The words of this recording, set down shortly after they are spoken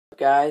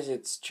guys?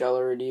 It's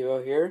Cello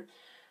here,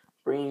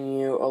 bringing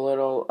you a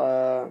little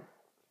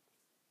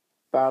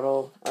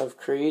Battle of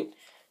Crete.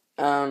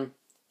 Don't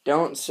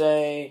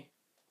say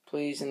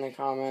please in the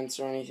comments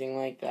or anything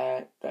like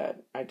that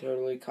I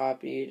totally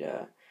copied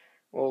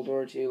World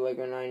War II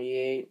Lego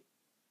 98.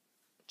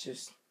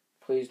 Just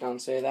please don't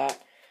say that.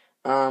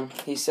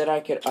 He said I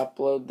could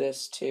upload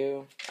this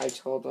too. I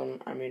told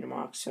him I made a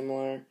mock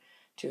similar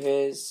to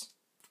his,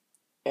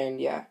 and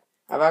yeah.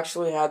 I've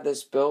actually had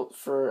this built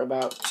for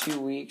about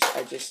 2 weeks.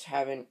 I just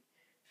haven't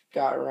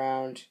got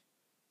around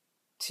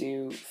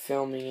to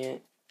filming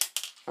it.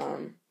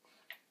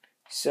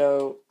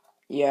 So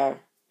yeah,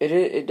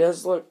 it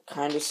does look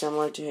kind of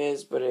similar to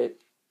his, but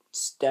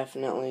it's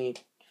definitely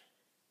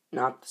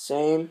not the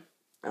same.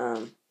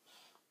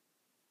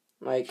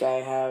 Like,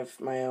 I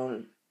have my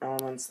own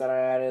elements that I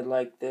added,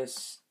 like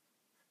this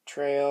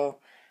trail.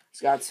 It's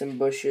got some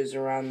bushes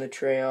around the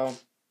trail.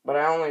 But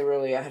I only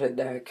really added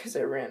that because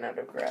I ran out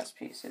of grass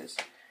pieces.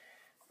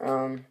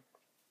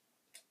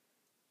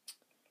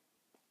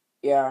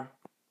 Yeah.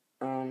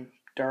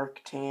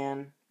 Dark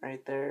tan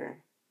right there.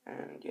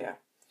 And yeah.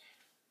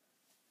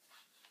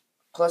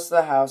 Plus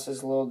the house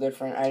is a little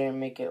different. I didn't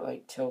make it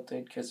like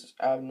tilted because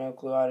I have no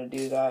clue how to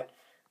do that.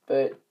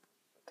 But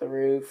the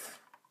roof.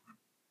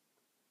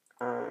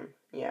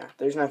 Yeah.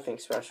 There's nothing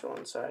special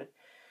inside.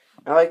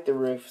 I like the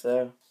roof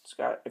though. It's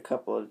got a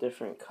couple of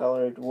different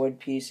colored wood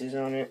pieces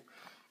on it.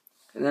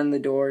 And then the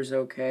door's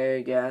okay,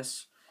 I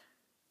guess.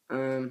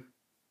 I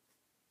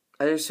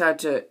just had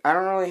to... I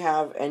don't really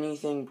have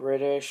anything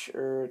British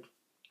or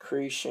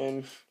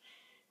Cretan.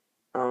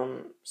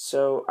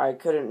 So I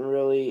couldn't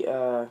really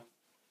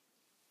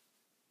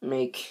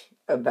make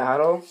a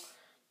battle.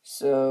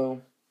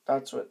 So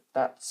that's what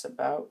that's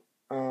about.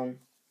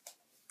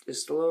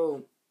 Just a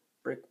little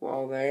brick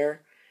wall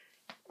there.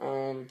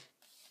 A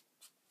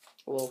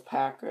little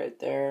pack right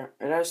there.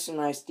 It has some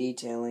nice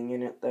detailing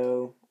in it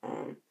though.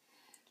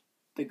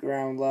 The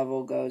ground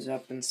level goes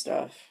up and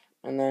stuff.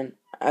 And then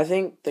I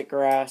think the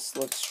grass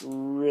looks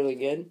really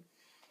good.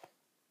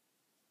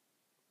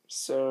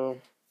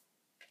 So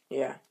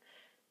yeah.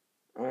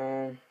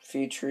 A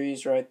few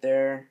trees right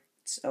there.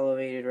 It's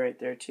elevated right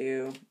there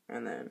too.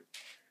 And then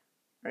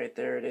right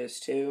there it is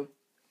too.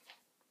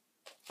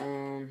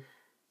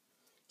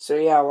 So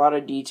yeah, a lot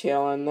of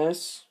detail in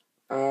this.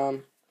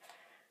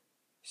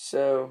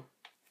 So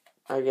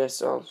I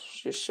guess I'll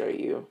just show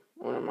you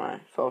one of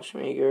my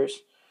Fallschirmjägers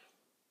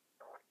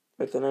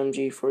with an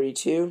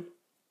MG42.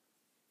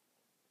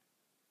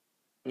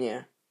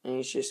 Yeah, and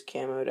he's just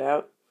camoed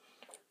out.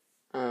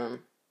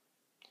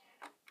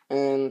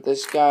 And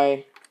this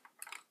guy,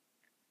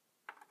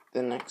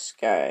 the next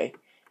guy,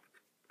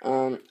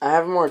 I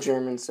have more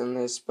Germans than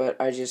this, but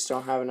I just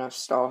don't have enough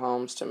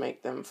Stahlhelms to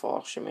make them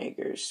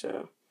Fallschirmjägers,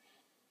 so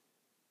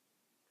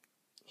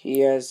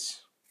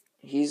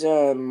he's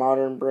a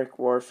modern brick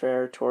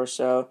warfare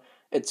torso.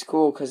 It's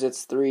cool because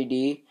it's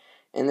 3D,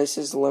 and this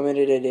is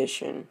limited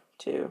edition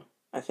too.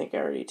 I think I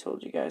already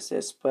told you guys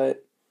this,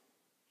 but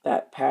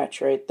that patch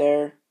right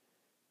there,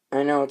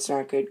 I know it's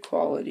not good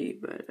quality,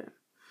 but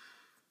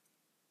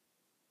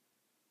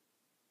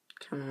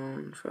come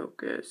on,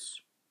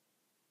 focus.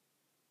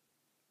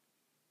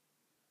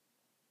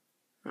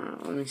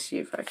 Let me see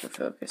if I can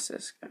focus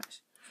this,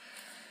 guys.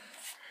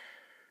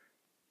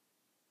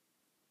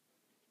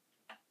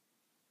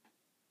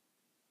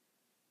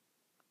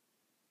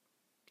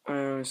 I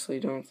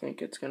honestly don't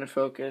think it's gonna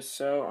focus,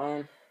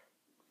 so,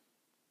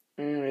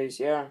 anyways,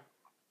 yeah.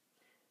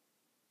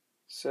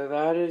 So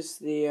that is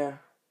the,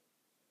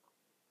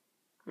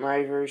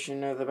 my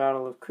version of the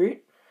Battle of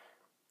Crete.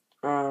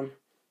 Well,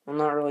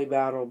 not really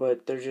battle,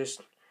 but they're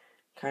just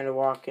kind of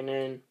walking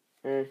in,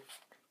 or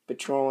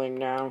patrolling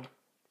now.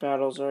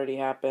 Battle's already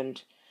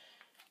happened.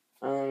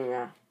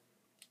 Yeah.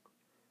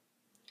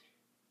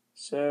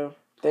 So,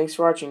 thanks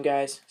for watching,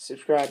 guys.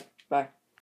 Subscribe. Bye.